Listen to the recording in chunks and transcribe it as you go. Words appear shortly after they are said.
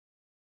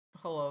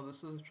Hello,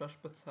 this is Josh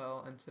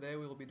Patel, and today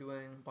we will be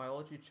doing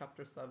Biology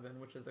Chapter 7,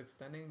 which is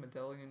Extending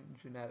Mendelian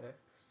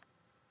Genetics.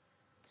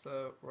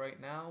 So,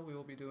 right now we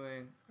will be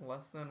doing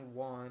Lesson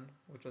 1,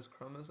 which is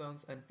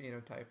Chromosomes and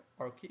Phenotype.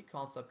 Our key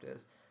concept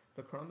is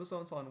the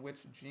chromosomes on which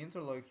genes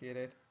are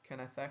located can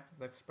affect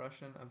the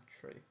expression of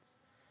traits.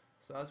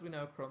 So, as we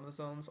know,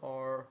 chromosomes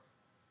are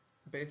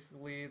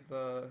basically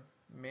the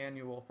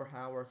manual for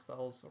how our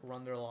cells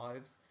run their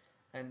lives,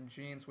 and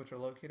genes which are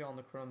located on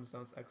the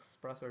chromosomes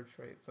express our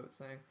traits. So it's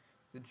saying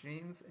the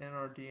genes in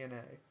our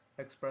DNA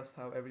express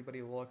how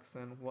everybody looks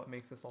and what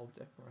makes us all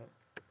different.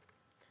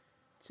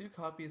 Two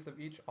copies of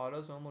each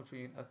autosomal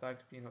gene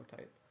affect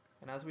phenotype.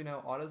 And as we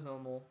know,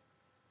 autosomal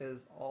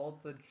is all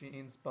the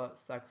genes but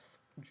sex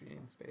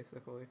genes,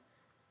 basically,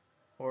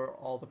 or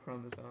all the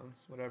chromosomes,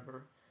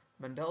 whatever.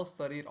 Mendel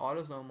studied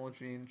autosomal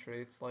gene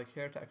traits like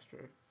hair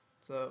texture.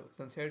 So,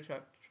 since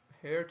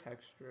hair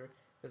texture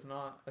is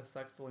not a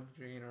sex-linked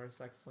gene or a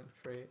sex-linked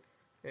trait,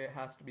 it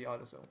has to be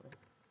autosomal.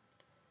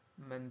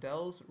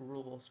 Mendel's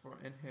rules for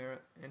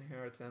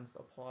inheritance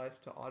applies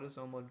to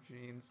autosomal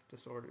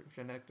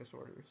genetic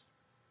disorders.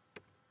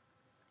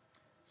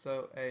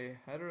 So, a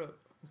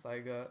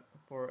heterozygote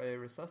for a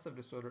recessive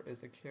disorder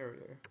is a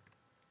carrier.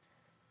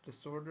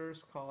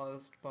 Disorders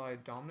caused by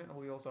dominant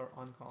alleles are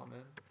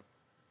uncommon.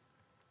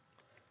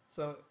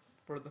 So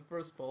for the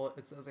first bullet,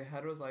 it says a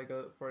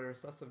heterozygote for a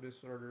recessive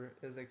disorder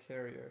is a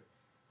carrier.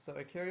 So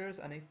a carrier is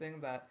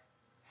anything that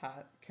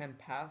can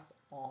pass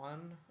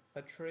on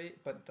a trait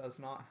but does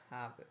not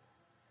have it.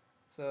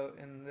 So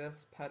in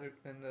this pedigree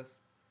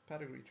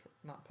chart,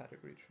 not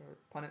pedigree chart,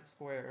 Punnett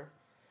square,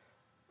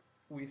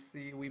 we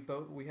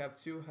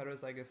have two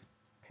heterozygous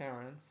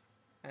parents,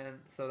 and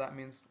so that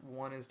means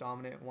one is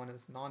dominant, one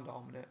is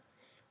non-dominant.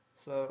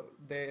 So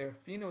their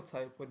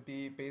phenotype would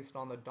be based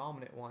on the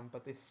dominant one,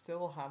 but they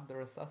still have the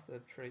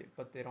recessive trait,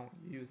 but they don't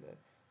use it,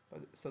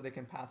 so they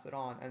can pass it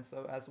on. And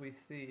so as we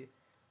see,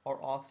 our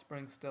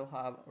offspring still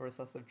have a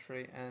recessive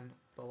trait, and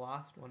the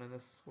last one in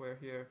this square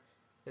here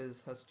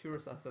has two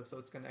recessive, so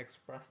it's going to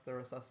express the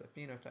recessive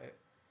phenotype.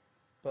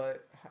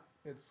 But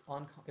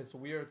it's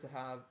weird to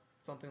have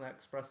something that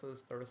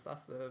expresses the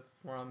recessive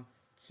from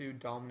two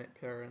dominant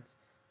parents,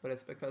 but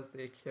it's because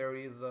they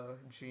carry the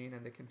gene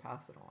and they can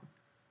pass it on.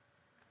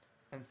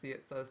 And see,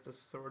 it says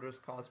disorders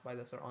caused by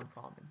this are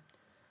uncommon.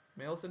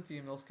 Males and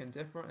females can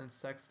differ in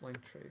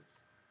sex-linked traits.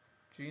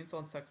 Genes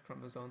on sex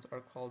chromosomes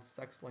are called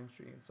sex-linked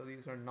genes, so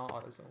these are not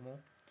autosomal.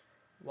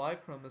 Y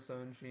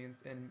chromosome genes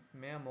in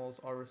mammals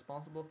are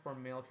responsible for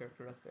male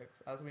characteristics.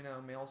 As we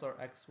know, males are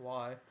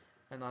XY,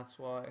 and that's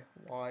why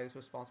Y is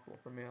responsible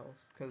for males,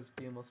 because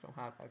females don't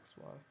have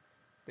XY.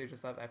 They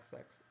just have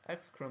XX.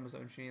 X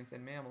chromosome genes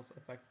in mammals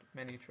affect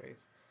many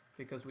traits,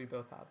 because we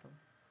both have them.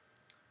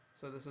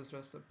 So this is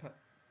just a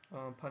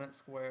Punnett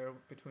square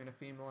between a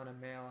female and a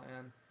male,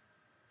 and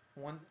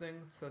one thing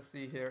to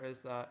see here is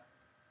that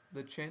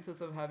the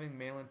chances of having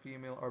male and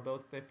female are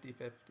both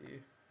 50-50.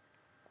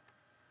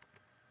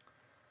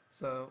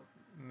 So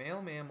male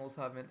mammals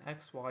have an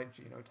XY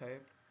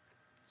genotype,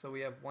 so we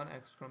have one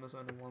X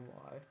chromosome and one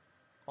Y.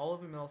 All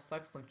of the male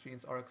sex-linked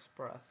genes are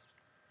expressed.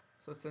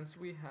 So since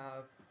we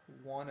have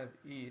one of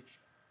each,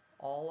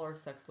 all our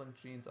sex-linked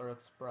genes are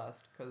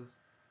expressed because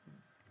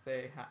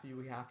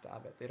we have to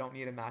have it. They don't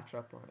need to match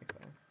up or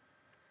anything.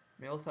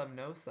 Males have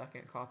no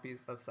second copies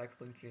of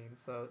sex-linked genes,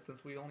 so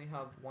since we only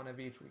have one of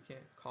each, we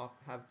can't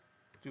have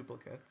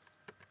duplicates.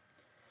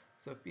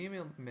 So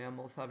female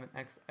mammals have an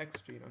XX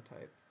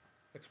genotype.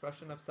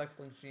 Expression of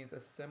sex-linked genes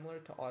is similar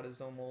to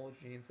autosomal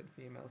genes in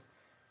females.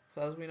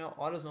 So as we know,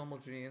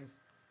 autosomal genes,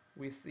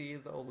 we see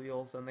the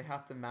alleles and they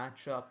have to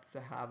match up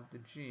to have the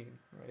gene,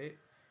 right?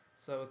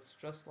 So it's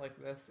just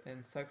like this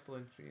in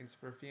sex-linked genes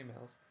for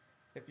females.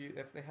 If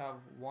they have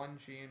one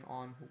gene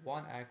on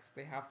one X,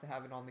 they have to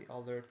have it on the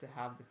other to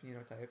have the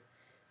phenotype.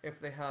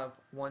 If they have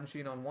one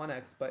gene on one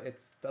X, but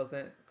it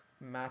doesn't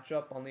match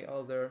up on the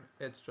other,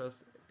 it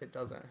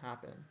doesn't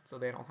happen. So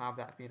they don't have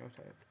that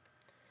phenotype.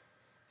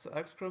 So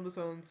X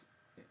chromosomes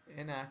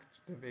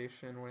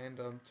inactivation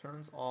random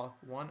turns off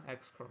one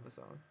X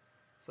chromosome.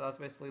 So that's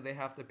basically they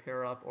have to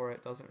pair up or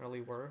it doesn't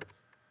really work.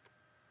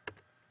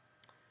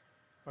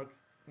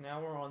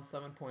 Now we're on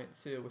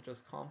 7.2, which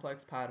is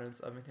complex patterns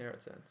of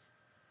inheritance.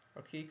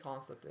 Our key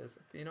concept is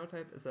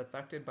phenotype is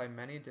affected by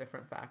many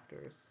different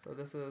factors. So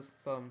this is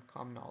some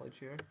common knowledge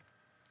here.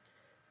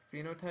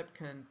 Phenotype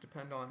can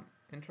depend on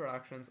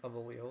interactions of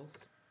alleles.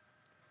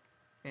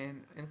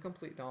 In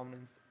incomplete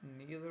dominance,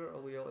 neither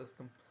allele is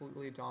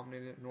completely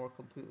dominated nor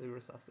completely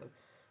recessive.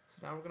 So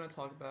now we're going to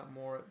talk about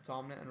more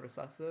dominant and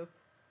recessive,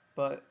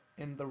 but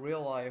in the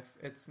real life,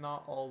 it's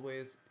not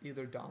always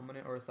either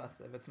dominant or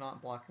recessive. It's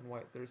not black and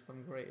white. There's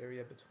some gray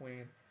area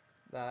between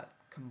that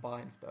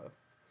combines both.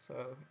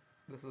 So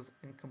this is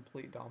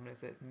incomplete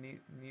dominance. It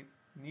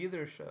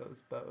neither shows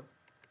both.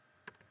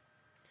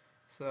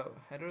 So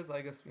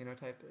heterozygous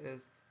phenotype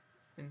is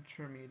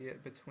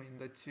intermediate between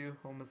the two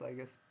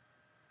homozygous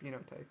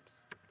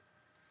phenotypes.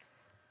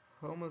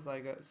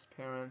 Homozygous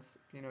parents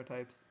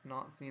phenotypes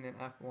not seen in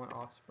F1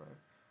 offspring.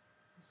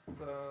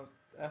 So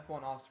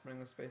F1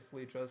 offspring is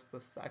basically just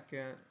the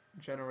second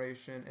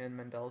generation in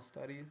Mendel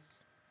studies.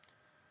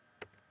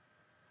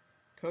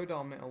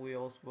 Codominant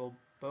alleles will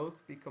both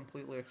be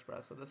completely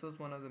expressed. So this is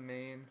one of the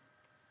main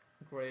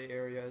gray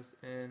areas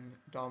in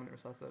dominant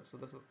recessive. So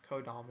this is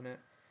codominant,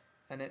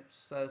 and it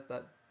says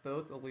that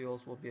both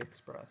alleles will be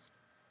expressed.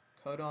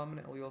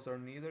 Codominant alleles are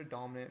neither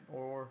dominant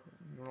nor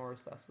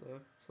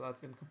recessive, so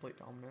that's incomplete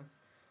dominance.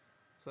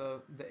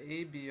 So the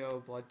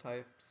ABO blood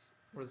types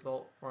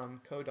result from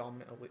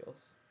codominant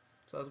alleles.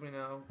 So as we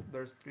know,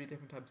 there's three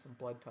different types of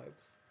blood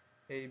types,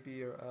 A,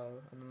 B, or O,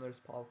 and then there's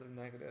positive,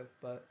 negative,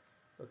 but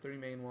the three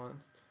main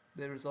ones,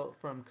 they result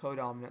from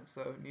codominant,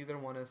 so neither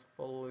one is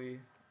fully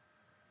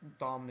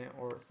dominant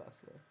or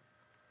recessive.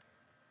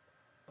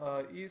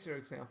 Easier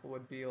example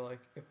would be like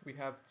if we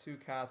have two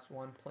cats,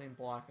 one plain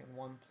black and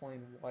one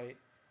plain white.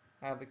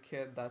 I have a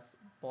kid that's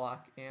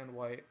black and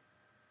white.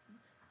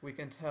 We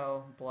can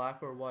tell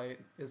black or white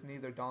is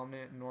neither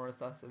dominant nor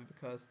recessive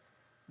because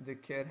the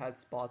kid had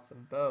spots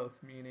of both,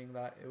 meaning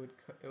that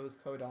it was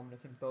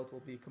codominant and both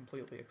will be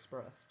completely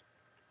expressed.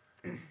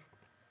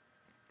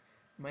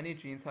 Many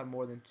genes have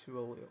more than two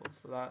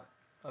alleles, so that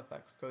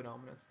affects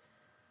codominance.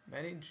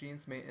 Many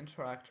genes may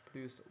interact to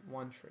produce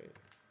one trait.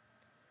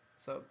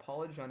 So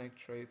polygenic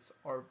traits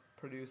are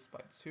produced by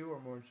two or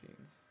more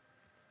genes.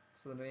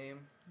 So the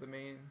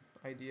main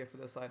idea for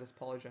this slide is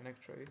polygenic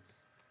traits.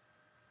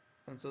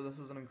 And so this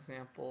is an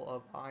example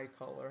of eye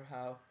color,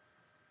 how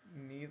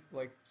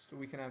so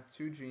we can have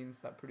two genes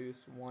that produce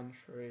one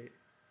trait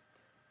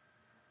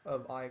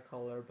of eye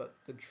color, but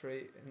the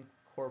trait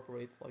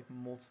incorporates like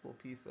multiple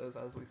pieces.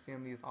 As we see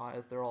in these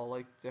eyes, they're all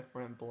like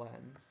different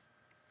blends.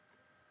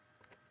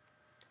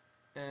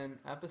 An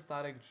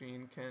epistatic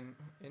gene can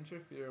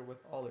interfere with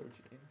other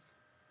genes.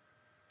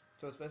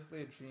 So it's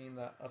basically a gene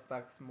that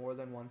affects more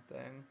than one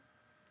thing.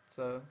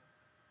 So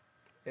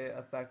it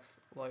affects,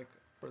 like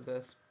for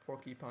this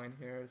porcupine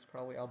here, it's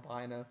probably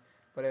albino,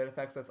 but it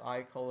affects its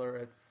eye color,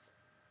 its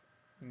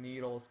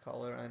needle's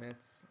color, and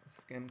its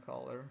skin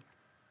color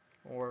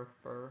or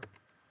fur.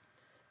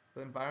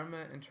 The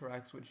environment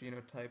interacts with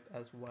genotype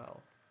as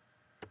well.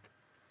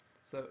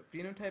 So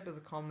phenotype is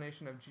a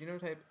combination of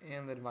genotype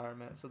and the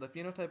environment. So the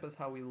phenotype is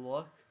how we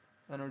look,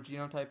 and our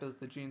genotype is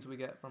the genes we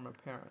get from our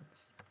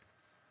parents.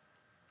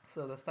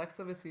 So the sex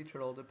of a sea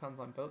turtle depends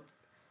on both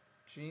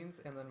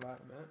genes and the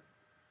environment.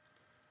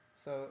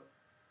 So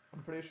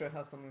I'm pretty sure it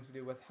has something to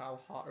do with how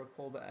hot or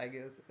cold the egg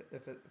is,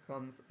 if it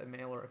becomes a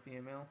male or a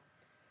female.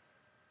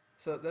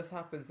 So this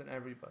happens in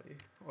everybody,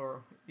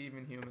 or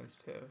even humans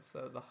too.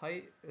 So the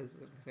height is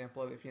an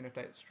example of a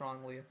phenotype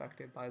strongly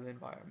affected by the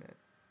environment.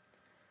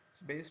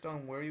 So based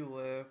on where you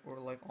live, or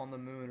like on the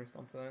moon or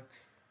something,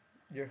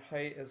 your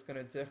height is going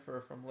to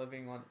differ from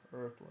living on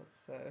Earth, let's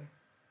say.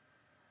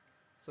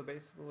 So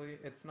basically,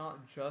 it's not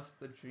just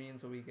the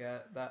genes we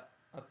get that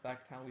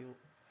affect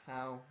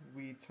how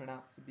we turn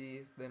out to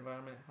be. The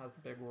environment has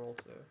a big role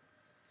too.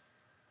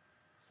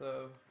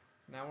 So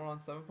now we're on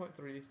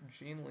 7.3,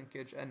 gene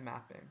linkage and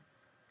mapping.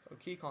 So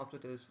a key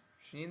concept is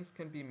genes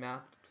can be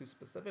mapped to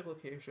specific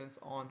locations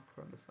on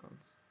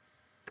chromosomes,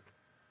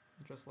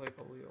 just like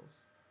alleles.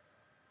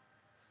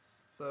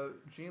 So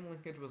gene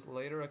linkage was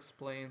later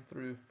explained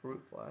through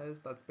fruit flies.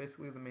 That's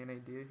basically the main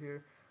idea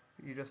here.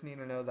 You just need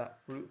to know that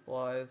fruit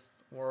flies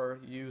were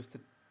used to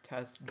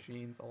test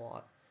genes a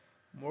lot.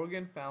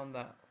 Morgan found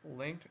that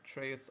linked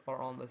traits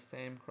are on the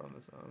same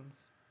chromosomes.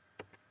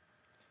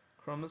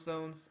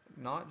 Chromosomes,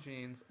 not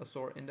genes,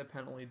 assort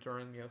independently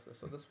during meiosis.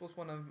 So this was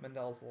one of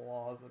Mendel's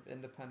laws of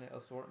independent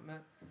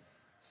assortment.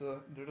 So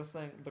they're just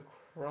saying the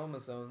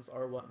chromosomes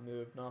are what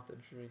move, not the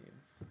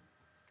genes.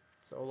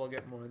 So we'll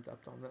get more in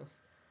depth on this.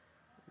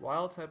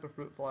 Wild type of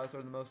fruit flies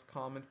are the most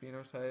common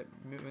phenotype.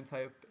 Mutant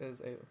type is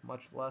a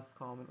much less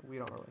common. We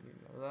don't really need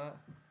to know that.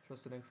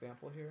 Just an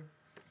example here.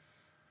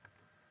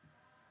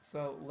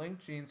 So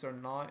linked genes are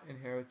not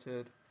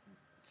inherited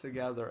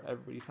together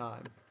every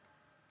time.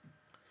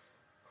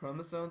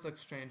 Chromosomes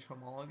exchange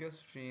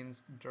homologous genes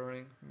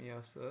during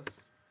meiosis.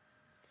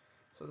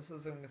 So this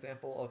is an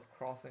example of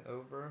crossing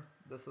over.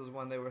 This is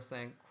when they were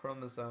saying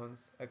chromosomes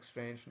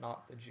exchange,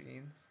 not the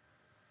genes.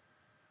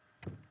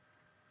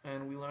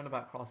 And we learned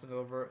about crossing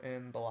over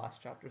in the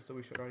last chapter, so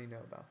we should already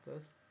know about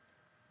this.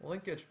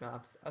 Linkage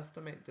maps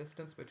estimate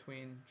distance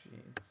between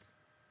genes.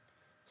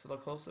 So the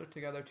closer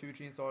together two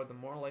genes are, the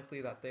more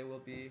likely that they will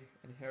be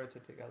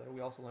inherited together.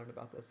 We also learned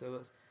about this. It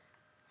was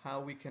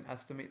how we can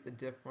estimate the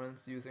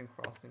difference using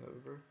crossing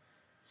over.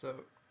 So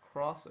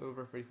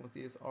crossover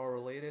frequencies are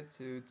related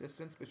to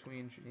distance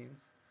between genes.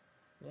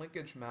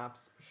 Linkage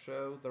maps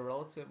show the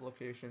relative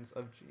locations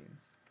of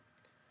genes.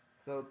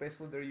 So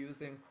basically they're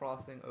using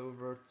crossing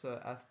over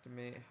to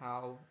estimate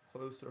how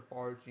close or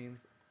far genes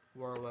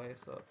were away.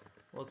 So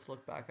let's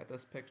look back at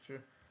this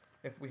picture.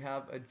 If we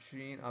have a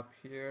gene up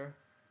here,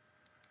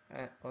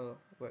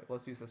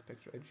 let's use this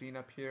picture. A gene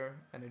up here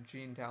and a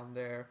gene down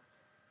there,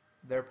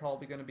 they're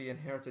probably going to be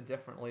inherited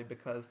differently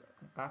because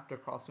after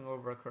crossing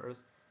over occurs,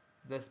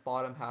 this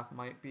bottom half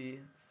might be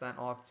sent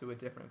off to a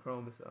different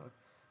chromosome.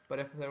 But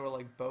if they were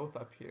like both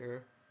up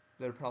here,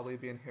 they'd probably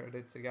be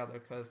inherited together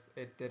because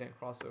it didn't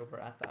cross over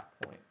at that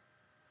point.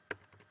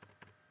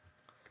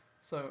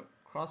 So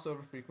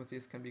crossover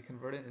frequencies can be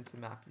converted into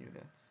map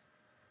units.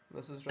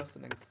 This is just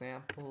an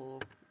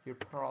example. You're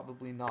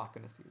probably not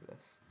going to see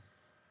this.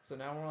 So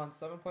now we're on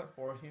 7.4,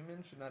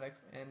 human genetics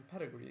and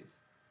pedigrees.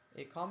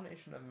 A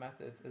combination of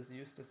methods is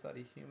used to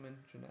study human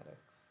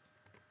genetics.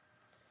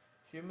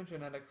 Human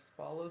genetics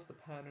follows the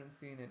pattern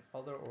seen in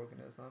other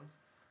organisms.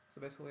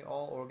 So basically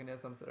all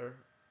organisms that are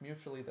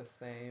mutually the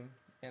same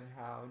in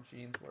how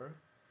genes work.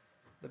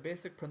 The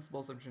basic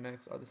principles of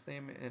genetics are the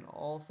same in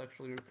all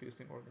sexually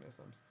reproducing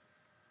organisms.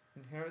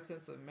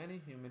 Inheritance of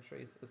many human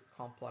traits is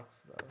complex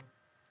though.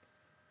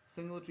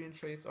 Single gene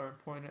traits are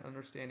important in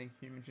understanding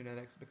human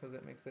genetics because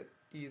it makes it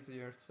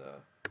easier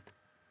to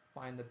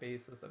find the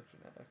basis of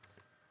genetics.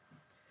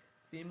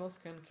 Females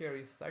can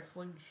carry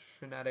sex-linked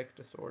genetic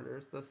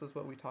disorders. This is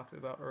what we talked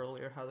about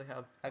earlier, how they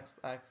have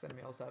XX and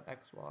males have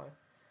XY.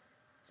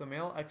 So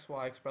male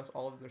XY express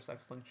all of their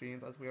sex-linked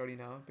genes, as we already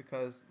know,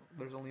 because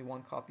there's only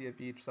one copy of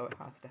each, so it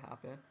has to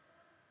happen.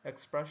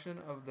 Expression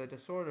of the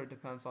disorder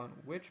depends on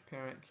which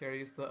parent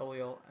carries the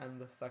allele and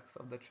the sex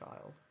of the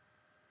child.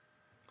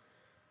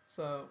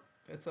 So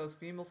it says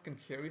females can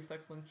carry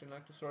sex-linked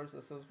genetic disorders.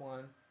 This is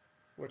one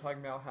we're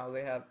talking about how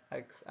they have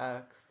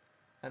XX,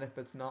 and if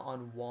it's not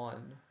on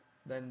one,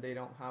 then they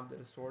don't have the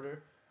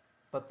disorder.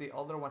 But the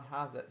other one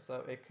has it,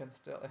 so it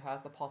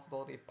has the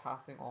possibility of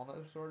passing on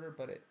the disorder,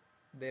 but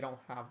they don't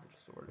have the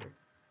disorder.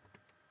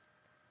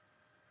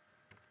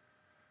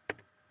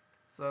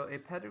 So a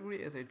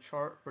pedigree is a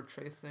chart for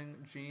tracing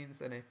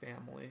genes in a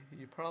family.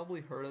 You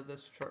probably heard of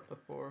this chart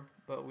before,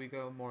 but we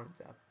go more in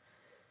depth.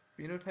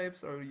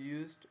 Phenotypes are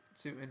used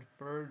to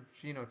infer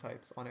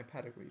genotypes on a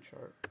pedigree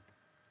chart.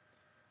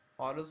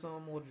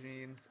 Autosomal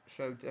genes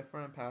show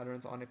different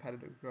patterns on a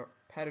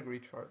pedigree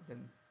chart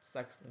than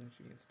sex-linked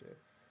genes do.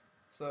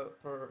 So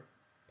for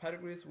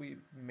pedigrees, we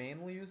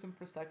mainly use them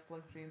for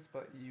sex-linked genes,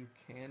 but you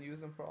can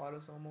use them for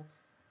autosomal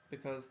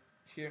because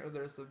here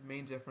there's the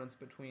main difference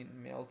between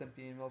males and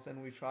females,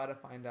 and we try to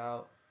find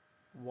out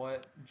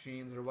what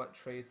genes or what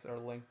traits are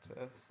linked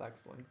to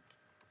sex-linked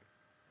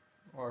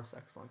or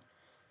sex-linked.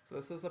 So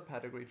this is a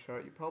pedigree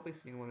chart. You've probably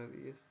seen one of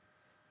these,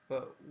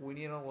 but we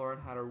need to learn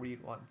how to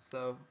read one.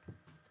 So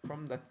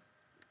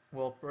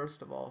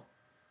first of all,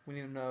 we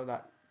need to know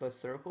that the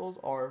circles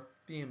are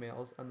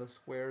females and the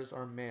squares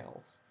are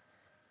males.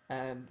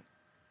 And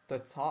the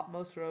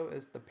topmost row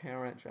is the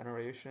parent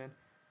generation,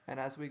 and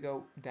as we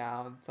go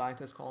down,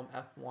 scientists call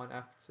them F1,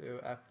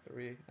 F2,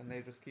 F3, and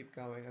they just keep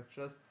going. It's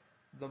just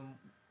the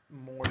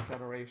more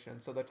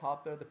generations. So the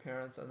top are the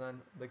parents, and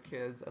then the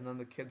kids, and then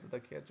the kids of the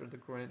kids, or the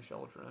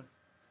grandchildren.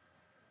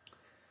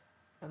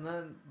 And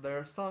then there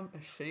are some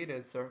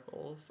shaded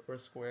circles or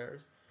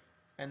squares,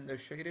 and the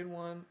shaded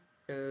one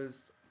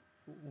is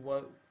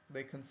what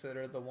they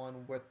consider the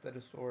one with the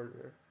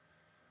disorder.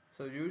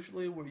 So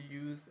usually we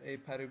use a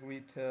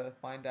pedigree to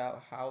find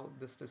out how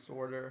this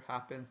disorder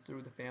happens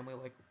through the family,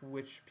 like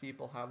which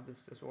people have this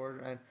disorder,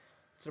 and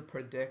to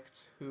predict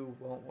who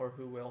won't or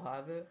who will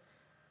have it.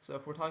 So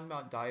if we're talking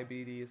about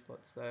diabetes,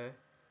 let's say,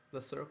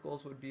 the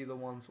circles would be the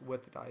ones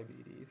with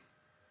diabetes.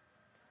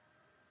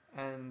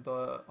 And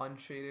the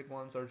unshaded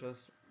ones are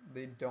just,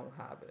 they don't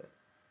have it.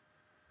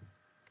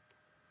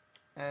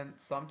 And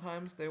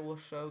sometimes they will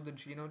show the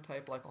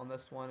genotype, like on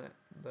this one,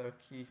 the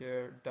key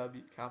here,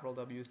 capital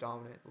W is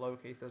dominant,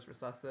 lowercase is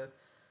recessive.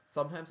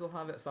 Sometimes they'll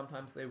have it,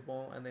 sometimes they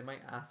won't, and they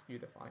might ask you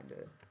to find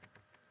it.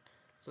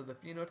 So the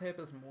phenotype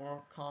is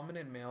more common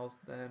in males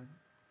than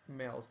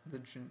males.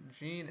 The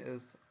gene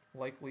is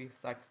likely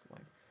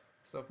sex-linked.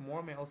 So if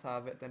more males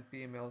have it than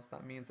females,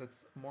 that means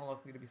it's more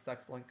likely to be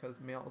sex-linked because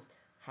males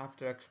have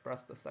to express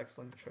the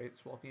sex-linked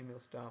traits while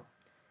females don't.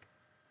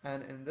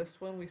 And in this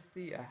one we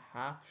see a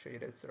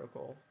half-shaded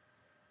circle,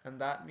 and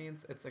that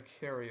means it's a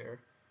carrier.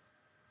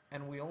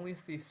 And we only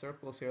see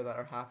circles here that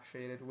are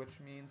half-shaded, which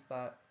means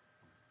that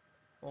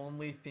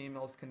only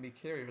females can be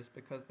carriers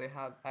because they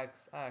have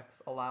XX,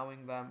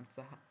 allowing them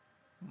to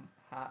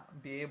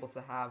be able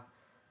to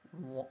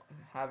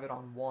have it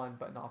on one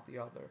but not the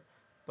other.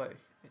 But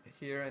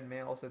here in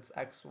males it's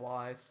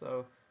XY,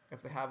 so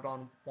if they have it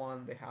on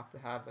one, they have to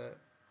have it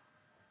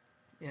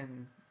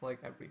in like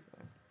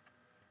everything.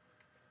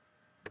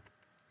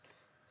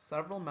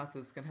 Several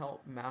methods can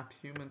help map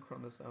human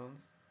chromosomes.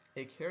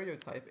 A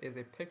karyotype is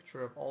a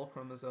picture of all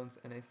chromosomes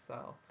in a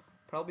cell.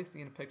 Probably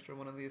seen a picture of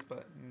one of these,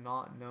 but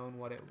not known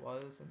what it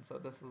was, and so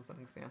this is an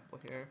example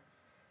here.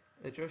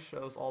 It just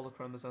shows all the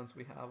chromosomes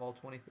we have, all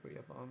 23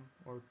 of them,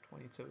 or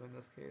 22 in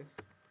this case.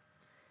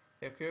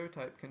 A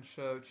karyotype can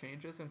show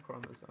changes in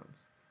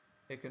chromosomes.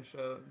 It can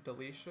show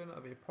deletion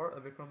of a part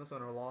of a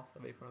chromosome or loss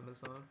of a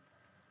chromosome,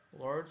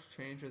 large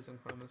changes in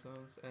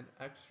chromosomes, and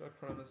extra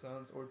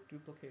chromosomes or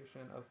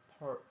duplication of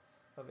parts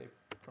of a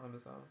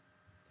chromosome.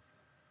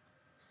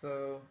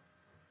 So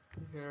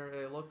here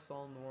it looks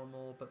all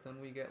normal, but then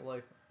we get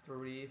like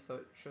 3, so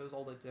it shows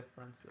all the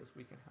differences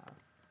we can have.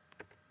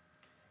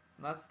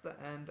 And that's the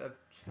end of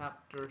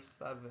chapter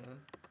 7,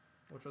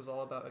 which was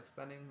all about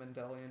extending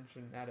Mendelian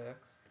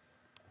genetics.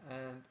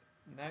 And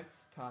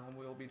next time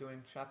we will be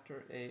doing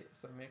chapter 8,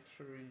 so make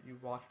sure you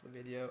watch the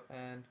video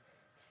and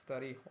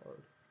study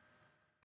hard.